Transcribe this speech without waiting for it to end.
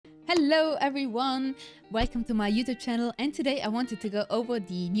Hello everyone, welcome to my YouTube channel, and today I wanted to go over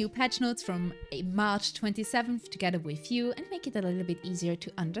the new patch notes from March 27th together with you and make it a little bit easier to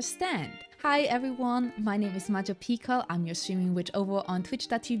understand. Hi everyone, my name is 𝓍𝋼Also. I'm your streaming witch over on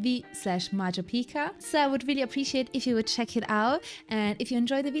twitch.tv/𝓍𝋼Also. So I would really appreciate if you would check it out, and if you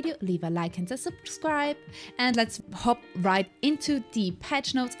enjoyed the video, leave a like and a subscribe. And let's hop right into the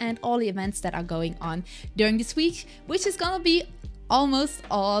patch notes and all the events that are going on during this week, which is gonna be almost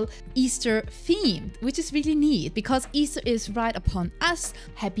all Easter themed, which is really neat because Easter is right upon us.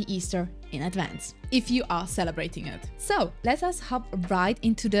 Happy Easter in advance if you are celebrating it. So let us hop right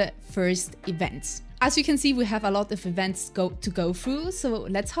into the first events. As you can see, we have a lot of events to go through, so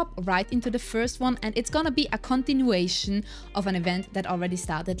let's hop right into the first one, and it's gonna be a continuation of an event that already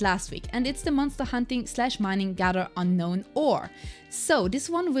started last week, and it's the monster hunting / mining gather unknown ore. So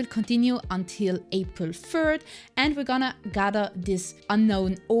this one will continue until April 3rd, and we're gonna gather this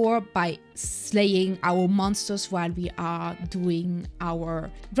unknown ore by slaying our monsters while we are doing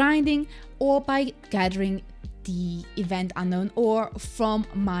our grinding, or by gathering the event unknown ore from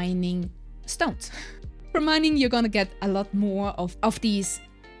mining stones. For mining, you're gonna get a lot more of these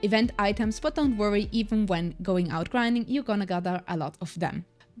event items, but don't worry, even when going out grinding, you're gonna gather a lot of them.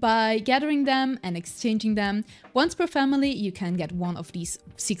 By gathering them and exchanging them once per family, you can get one of these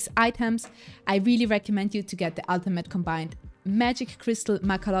 6 items. I really recommend you to get the ultimate combined magic crystal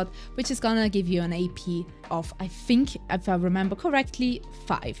𝓍𝋼Also, which is gonna give you an AP of, I think, if I remember correctly,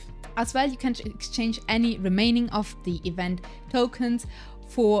 5. As well, you can exchange any remaining of the event tokens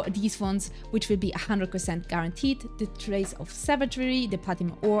for these ones, which will be 100% guaranteed: the trace of savagery, the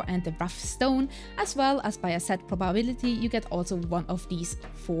platinum ore, and the rough stone, as well as by a set probability you get also one of these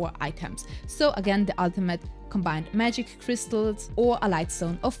 4 items. So again, the ultimate combined magic crystals or a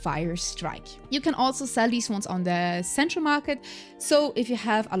lightstone of fire strike. You can also sell these ones on the central market, so if you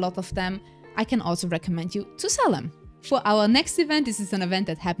have a lot of them, I can also recommend you to sell them. For our next event, this is an event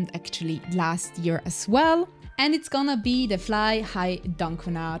that happened actually last year as well, and it's gonna be the Fly High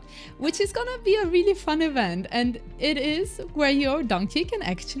Donkunaut, which is gonna be a really fun event, and it is where your donkey can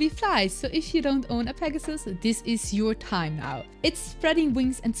actually fly. So if you don't own a Pegasus, this is your time now. It's spreading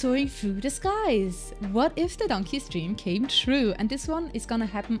wings and soaring through the skies. What if the donkey's dream came true? And this one is gonna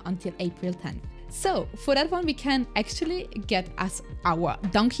happen until April 10th. So for that one, we can actually get our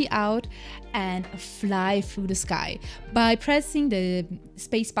donkey out and fly through the sky. By pressing the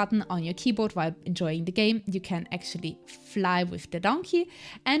space button on your keyboard while enjoying the game, you can actually fly with the donkey,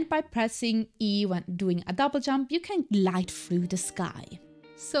 and by pressing E when doing a double jump, you can glide through the sky.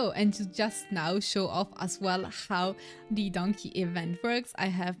 So, and to just now show off as well how the donkey event works, I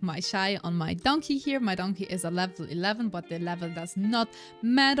have my shy on my donkey here. My donkey is a level 11, but the level does not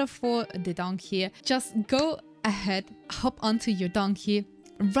matter for the donkey. Just go ahead, hop onto your donkey,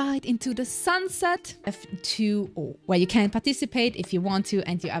 right into the sunset F2, where you can participate if you want to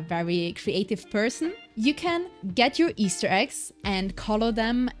and you're a very creative person. You can get your Easter eggs and color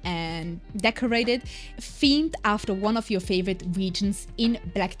them and decorate it themed after one of your favorite regions in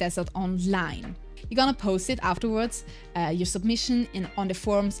Black Desert Online. You're gonna post it afterwards, your submission on the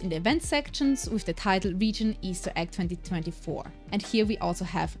forums in the event sections with the title Region Easter Egg 2024. And here we also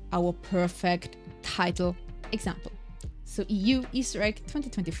have our perfect title example. So EU Easter Egg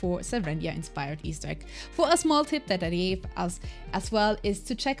 2024 Sarendia inspired Easter egg. For a small tip that I gave us as well is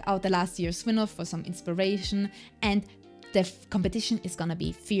to check out the last year's winner for some inspiration, and the competition is gonna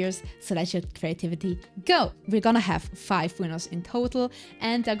be fierce, so let your creativity go. We're gonna have 5 winners in total,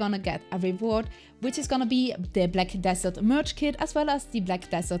 and they're gonna get a reward, which is gonna be the Black Desert merch kit as well as the Black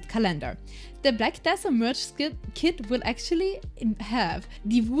Desert calendar. The Black Desert merch kit will actually have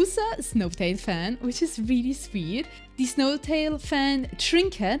the 𝓍𝋼A Snowtail fan, which is really sweet, the Snowtail fan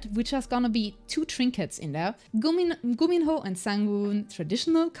trinket, which is gonna be 2 trinkets in there, 𝓍minho and 𝓍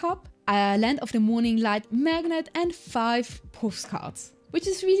traditional cup, a Land of the Morning Light magnet, and 5 postcards, which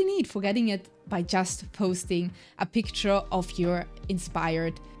is really neat for getting it by just posting a picture of your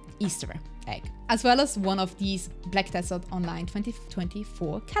inspired Easter egg, as well as one of these Black Desert Online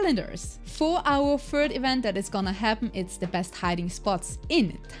 2024 calendars. For our 3rd event that is gonna happen, it's the best hiding spots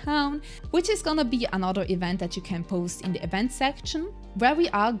in town, which is gonna be another event that you can post in the event section, where we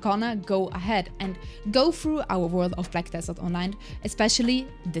are gonna go ahead and go through our world of Black Desert Online, especially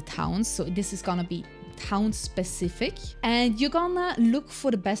the towns. So this is gonna be town specific, and you're gonna look for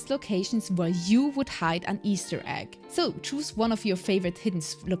the best locations where you would hide an Easter egg. So choose one of your favorite hidden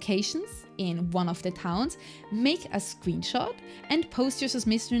locations in one of the towns, make a screenshot, and post your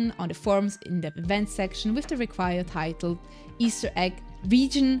submission on the forums in the event section with the required title Easter egg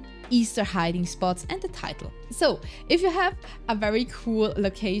region, Easter hiding spots, and the title. So if you have a very cool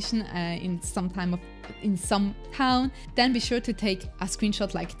location in some town, then be sure to take a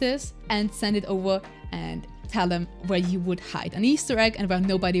screenshot like this and send it over and tell them where you would hide an Easter egg and where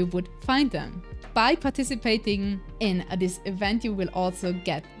nobody would find them. By participating in this event, you will also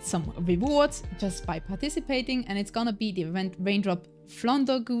get some rewards just by participating, and it's gonna be the event Raindrop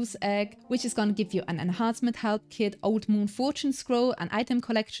Flounder Goose Egg, which is gonna give you an enhancement help kit, Old Moon Fortune Scroll, an item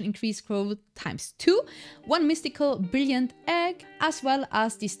collection increase scroll ×2, one mystical brilliant egg, as well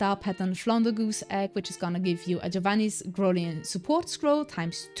as the star pattern Flounder Goose Egg, which is gonna give you a Giovanni's Grolian support scroll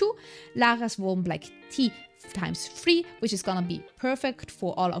 ×2, Lara's Warm Black Tea ×3, which is gonna be perfect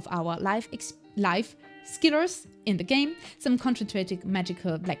for all of our live skillers in the game, some concentrated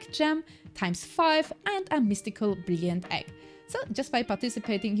magical black gem ×5, and a mystical brilliant egg. So just by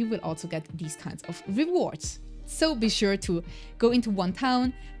participating, you will also get these kinds of rewards. So be sure to go into one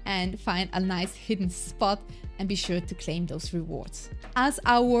town and find a nice hidden spot and be sure to claim those rewards. As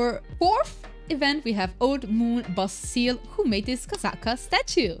our fourth event, we have Old Moon Boss Seal, who made this Kozaka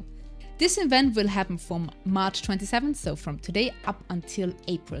statue. This event will happen from March 27th, so from today up until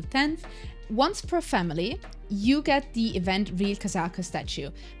April 10th. Once per family, you get the event Real Kozaka statue.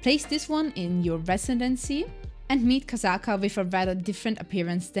 Place this one in your residency and meet Kozaka with a rather different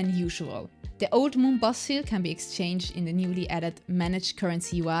appearance than usual. The Old Moon Boss Seal can be exchanged in the newly added Managed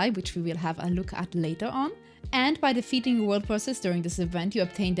Currency UI, which we will have a look at later on. And by defeating world bosses during this event, you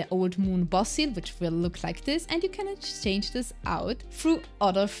obtain the Old Moon Boss Seal, which will look like this, and you can exchange this out through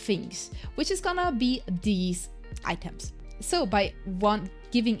other things, which is gonna be these items. So by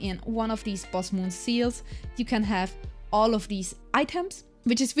giving in one of these Boss Moon Seals, you can have all of these items,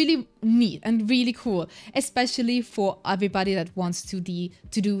 which is really neat and really cool, especially for everybody that wants to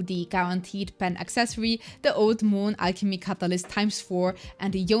do the guaranteed pen accessory, the Old Moon Alchemy Catalyst ×4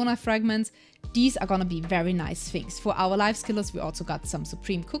 and the Yona Fragments. These are gonna be very nice things. For our life skillers, we also got some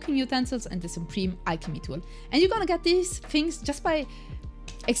Supreme Cooking Utensils and the Supreme Alchemy Tool. And you're gonna get these things just by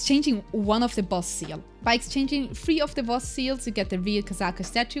exchanging one of the Boss Seal. By exchanging 3 of the Boss Seals, you get the Real Kozaka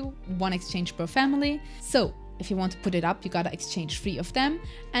statue, 1 exchange per family. So if you want to put it up, you gotta exchange 3 of them.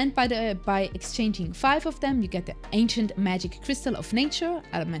 And by exchanging 5 of them, you get the Ancient Magic Crystal of Nature,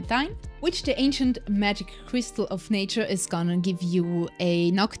 Adamantine, which the Ancient Magic Crystal of Nature is gonna give you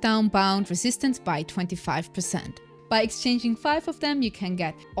a knockdown bound resistance by 25%. By exchanging 5 of them, you can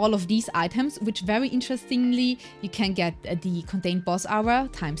get all of these items, which very interestingly, you can get the Contained Boss Aura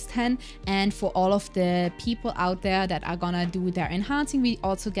 ×10. And for all of the people out there that are gonna do their enhancing, we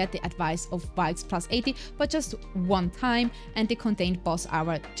also get the Advice of Vikes +80, but just 1 time, and the Contained Boss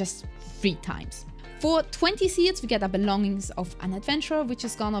Aura just 3 times. For 20 seeds, we get the Belongings of an Adventurer, which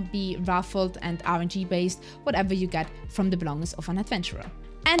is gonna be raffled and RNG based, whatever you get from the Belongings of an Adventurer.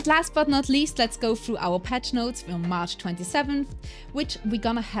 And last but not least, let's go through our patch notes from March 27th, which we're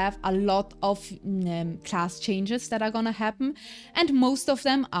gonna have a lot of class changes that are gonna happen. And most of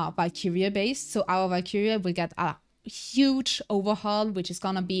them are Valkyria based. So our Valkyria will get a huge overhaul, which is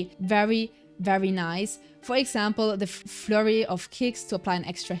gonna be very, very nice. For example, the flurry of kicks to apply an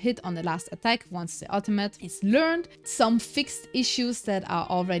extra hit on the last attack once the ultimate is learned. Some fixed issues that are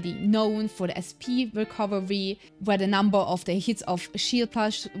already known for the SP recovery, where the number of the hits of Shield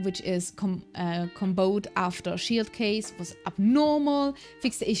Plush, which is comboed after Shield Case, was abnormal.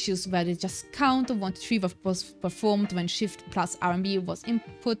 Fixed the issues where they just counter 1 to 3 was performed when Shift plus RMB was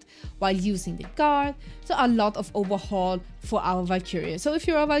input while using the guard. So a lot of overhaul for our Valkyria. So if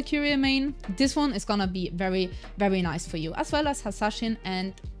you're a Valkyria main, this one is gonna be very, very nice for you, as well as Hasashin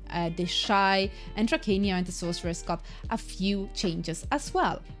and the Shy and Dracania and the Sorceress got a few changes as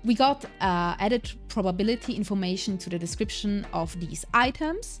well. We got added probability information to the description of these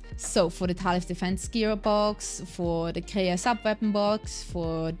items. So for the Talif Defense Gear box, for the Kreia Sub-Weapon box,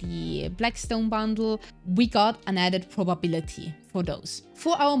 for the Blackstone bundle, we got an added probability for those.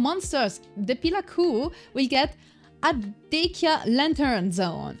 For our monsters, the Pilaku, we get a Dekia Lantern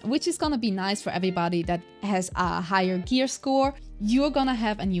Zone, which is gonna be nice for everybody that has a higher gear score. You're gonna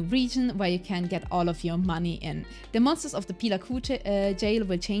have a new region where you can get all of your money in. The monsters of the Pilaku jail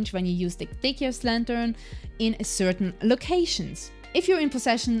will change when you use the Dekia's Lantern in certain locations. If you're in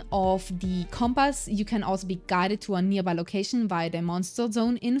possession of the compass, you can also be guided to a nearby location via the monster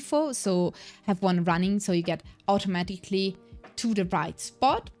zone info. So have one running so you get automatically to the right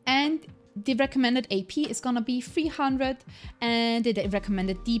spot. And the recommended AP is gonna be 300 and the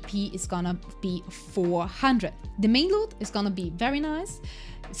recommended DP is gonna be 400. The main loot is gonna be very nice.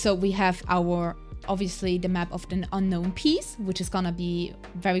 So we have obviously the map of the unknown piece, which is gonna be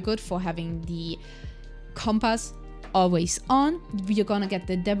very good for having the compass always on. You're gonna get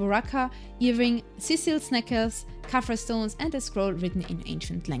the 𝍊🋼Also earring, Cecil's necklace, Khafra stones, and a scroll written in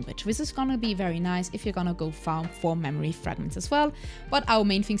ancient language. This is gonna be very nice if you're gonna go farm for memory fragments as well. But our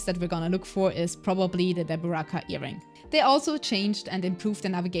main things that we're gonna look for is probably the 𝍊🋼Also earring. They also changed and improved the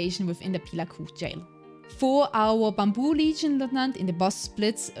navigation within the 𝓊𝑋� jail. For our Bamboo Legion Lieutenant in the boss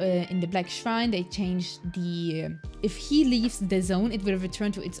splits in the Black Shrine, they changed the... if he leaves the zone, it will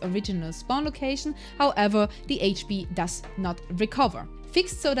return to its original spawn location. However, the HP does not recover.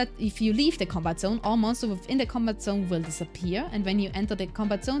 Fixed so that if you leave the combat zone, all monsters within the combat zone will disappear, and when you enter the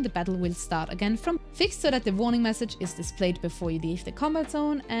combat zone, the battle will start again from... Fixed so that the warning message is displayed before you leave the combat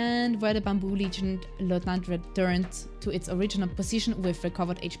zone, and where the Bamboo Legion Lieutenant returned to its original position with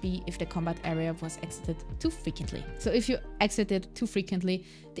recovered HP if the combat area was exited too frequently. So if you exited too frequently,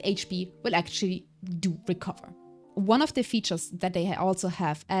 the HP will actually do recover. One of the features that they also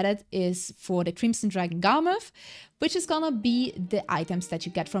have added is for the Crimson Dragon 𝑍�🋼, which is gonna be the items that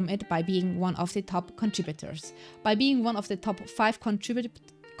you get from it by being one of the top contributors. By being one of the top 5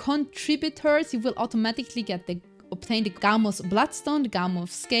 contributors, you will automatically obtain the 𝑍�𝋼's Bloodstone, the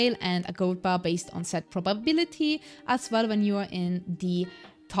𝑍�𝋼's Scale, and a gold bar based on set probability, as well when you are in the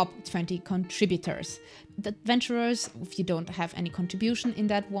top 20 contributors. The adventurers, if you don't have any contribution in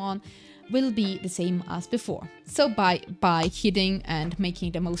that one, will be the same as before. So by hitting and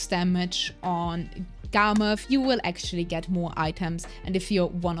making the most damage on 𝑍�𝋼, you will actually get more items, and if you're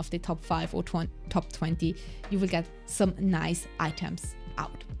one of the top 5 or top 20, you will get some nice items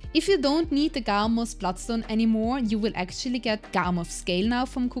out. If you don't need the 𝑍�𝋼's Bloodstone anymore, you will actually get 𝑍�𝋼's Scale now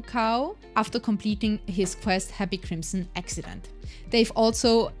from Cúchao after completing his quest Happy Crimson Accident. They've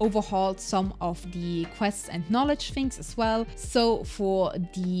also overhauled some of the quests and knowledge things as well. So for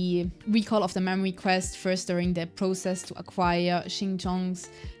the Recall of the Memory quest, first during the process to acquire Xinjiang's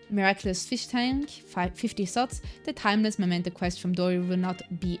Miraculous Fish Tank, 50 slots, the Timeless Memento quest from Dory will not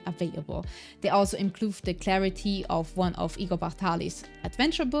be available. They also improved the clarity of one of Igor Bartali's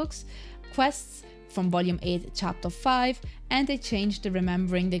adventure books, quests from Volume 8, Chapter 5, and they changed the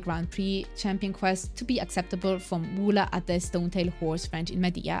Remembering the Grand Prix Champion quest to be acceptable from Wula at the Stonetail Horse Ranch in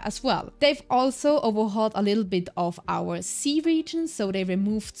Medea as well. They've also overhauled a little bit of our sea region, so they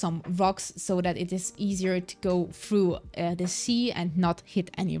removed some rocks so that it is easier to go through the sea and not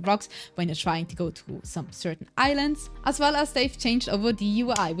hit any rocks when you're trying to go to some certain islands. As well as they've changed over the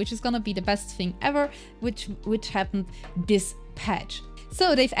UI, which is gonna be the best thing ever, which happened this patch.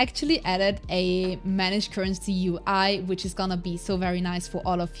 So they've actually added a managed currency UI, which is gonna be so very nice for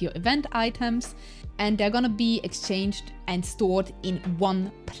all of your event items, and they're gonna be exchanged and stored in one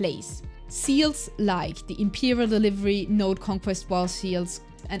place. Seals like the Imperial Delivery, Node Conquest Wall seals,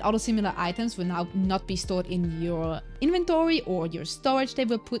 and other similar items will now not be stored in your inventory or your storage. They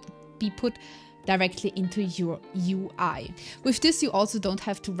will be put directly into your UI. With this, you also don't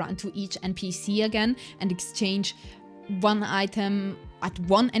have to run to each NPC again and exchange one item at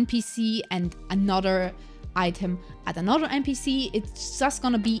one NPC and another item at another NPC. It's just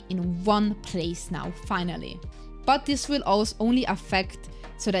gonna be in one place now, finally. But this will also only affect,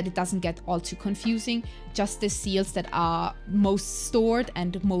 so that it doesn't get all too confusing, just the seals that are most stored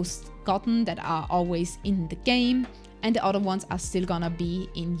and most gotten, that are always in the game, and the other ones are still gonna be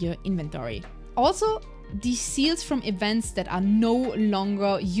in your inventory. Also, the seals from events that are no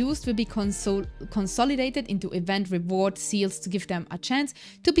longer used will be consolidated into event reward seals to give them a chance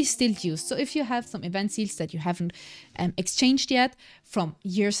to be still used. So if you have some event seals that you haven't exchanged yet from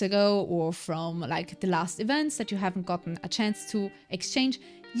years ago, or from like the last events that you haven't gotten a chance to exchange,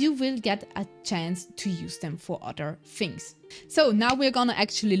 you will get a chance to use them for other things. So now we're gonna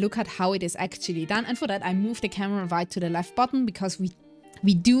actually look at how it is actually done, and for that I move the camera right to the left button, because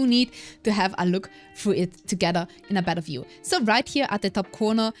we do need to have a look through it together in a better view. So right here at the top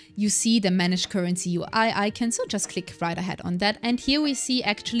corner, you see the Managed Currency UI icon, so just click right ahead on that. And here we see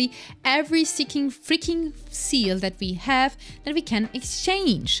actually every freaking seal that we have that we can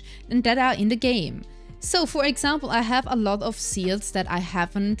exchange and that are in the game. So for example, I have a lot of seals that I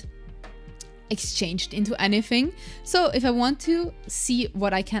haven't exchanged into anything. So if I want to see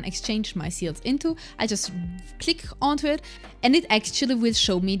what I can exchange my seals into, I just click onto it and it actually will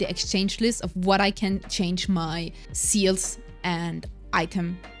show me the exchange list of what I can change my seals and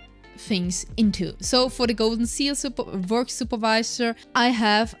item things into. So for the Golden Seal Work Supervisor, I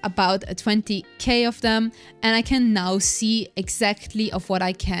have about 20k of them, and I can now see exactly of what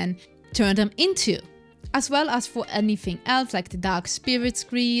I can turn them into. As well as for anything else like the Dark Spirit's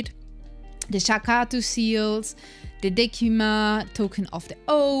Greed, the Shakatu seals, the Dekima Token of the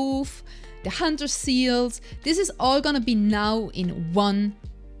Oath, the Hunter seals. This is all gonna be now in one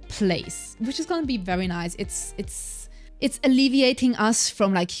place, which is going to be very nice. It's alleviating us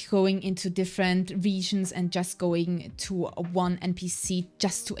from like going into different regions and just going to one NPC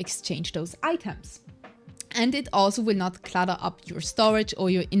just to exchange those items. And it also will not clutter up your storage or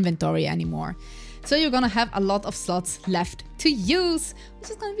your inventory anymore. So you're gonna have a lot of slots left to use, which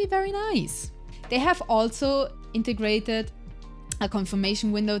is gonna be very nice. They have also integrated a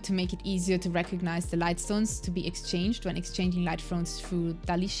confirmation window to make it easier to recognize the lightstones to be exchanged when exchanging lightstones through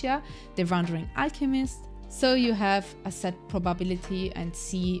𝑍�𝋼Also, the Wandering Alchemist. So you have a set probability and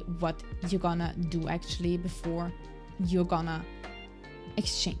see what you're gonna do actually before you're gonna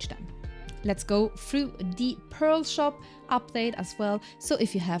exchange them. Let's go through the Pearl Shop update as well. So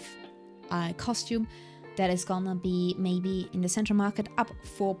if you have a costume that is gonna be maybe in the Central Market up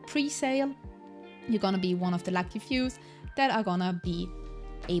for pre-sale, you're gonna be one of the lucky few that are gonna be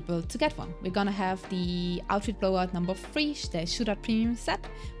able to get one. We're gonna have the Outfit Blowout number 3, the Shootout Premium set,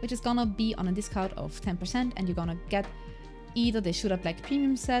 which is gonna be on a discount of 10%, and you're gonna get either the Shootout Black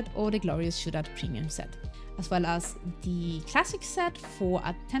Premium set or the Glorious Shootout Premium set, as well as the Classic set for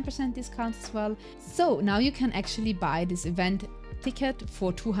a 10% discount as well. So now you can actually buy this event ticket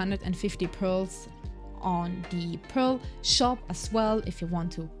for 250 pearls on the Pearl Shop as well if you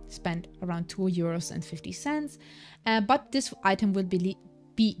want to spend around €2.50. But this item will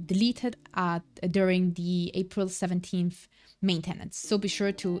be deleted during the April 17th maintenance. So be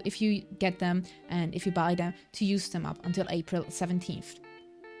sure to, if you get them and if you buy them, to use them up until April 17th.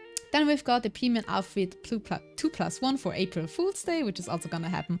 Then we've got the Premium Outfit 2+1 for April Fool's Day, which is also gonna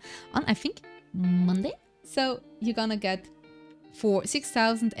happen on, I think, Monday. So you're gonna get, for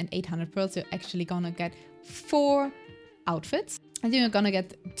 6,800 pearls, you're actually gonna get 4 outfits. And then you're gonna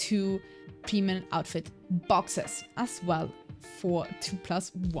get 2 Premium Outfit boxes as well for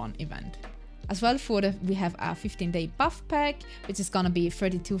 2+1 event. As well, we have a 15-day buff pack, which is gonna be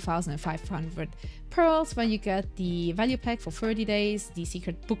 32,500 pearls, where you get the value pack for 30 days, the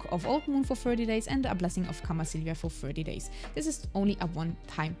secret book of Old Moon for 30 days, and a blessing of Camarsilvia for 30 days. This is only a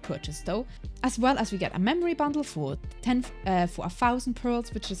one-time purchase though. As well as we get a memory bundle for 1,000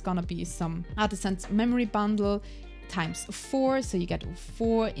 pearls, which is gonna be some Artisan's memory bundle times 4, so you get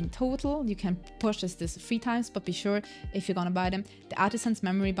 4 in total. You can purchase this 3 times, but be sure if you're gonna buy them, the Artisan's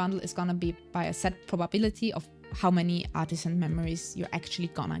memory bundle is gonna be by a set probability of how many artisan memories you're actually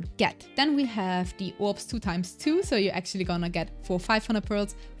gonna get. Then we have the orbs 2x2, so you're actually gonna get for 500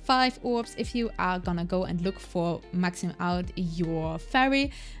 pearls 5 orbs if you are gonna go and look for maximum out your fairy,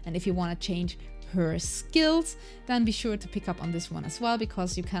 and if you want to change her skills, then be sure to pick up on this one as well,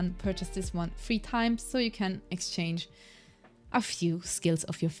 because you can purchase this one 3 times, so you can exchange a few skills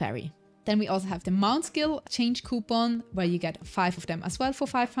of your fairy. Then we also have the mount skill change coupon, where you get 5 of them as well for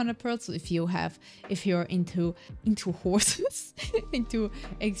 500 pearls. So if you're into horses, into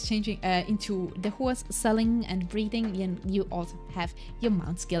exchanging, into the horse selling and breeding, you also have your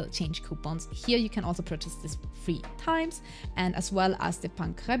mount skill change coupons. Here you can also purchase this 3 times, and as well as the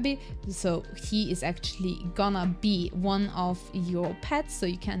𝑍�𝋼Also. So he is actually gonna be one of your pets, so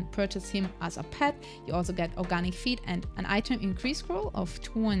you can purchase him as a pet. You also get organic feed and an item increase scroll of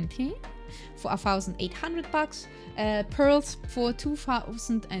 20 for 1,800 bucks, pearls for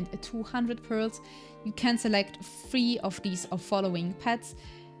 2,200 pearls. You can select 3 of these following pets,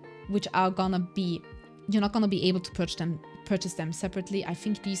 which are gonna be, you're not gonna be able to purchase them separately. I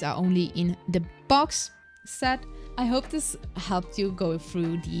think these are only in the box set. I hope this helped you go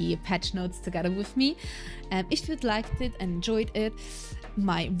through the patch notes together with me. If you liked it and enjoyed it,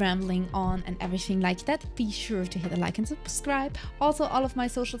 my rambling on and everything like that, be sure to hit a like and subscribe. Also, all of my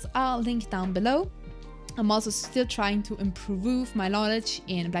socials are linked down below. I'm also still trying to improve my knowledge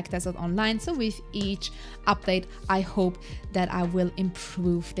in Black Desert Online, so with each update I hope that I will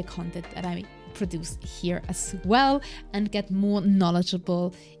improve the content that I produce here as well and get more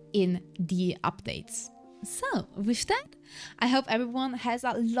knowledgeable in the updates. So with that, I hope everyone has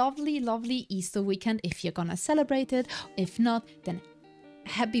a lovely Easter weekend if you're gonna celebrate it. If not, then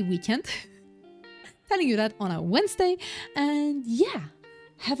happy weekend. Telling you that on a Wednesday. And yeah,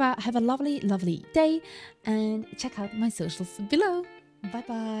 have a lovely day, and check out my socials below. Bye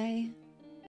bye.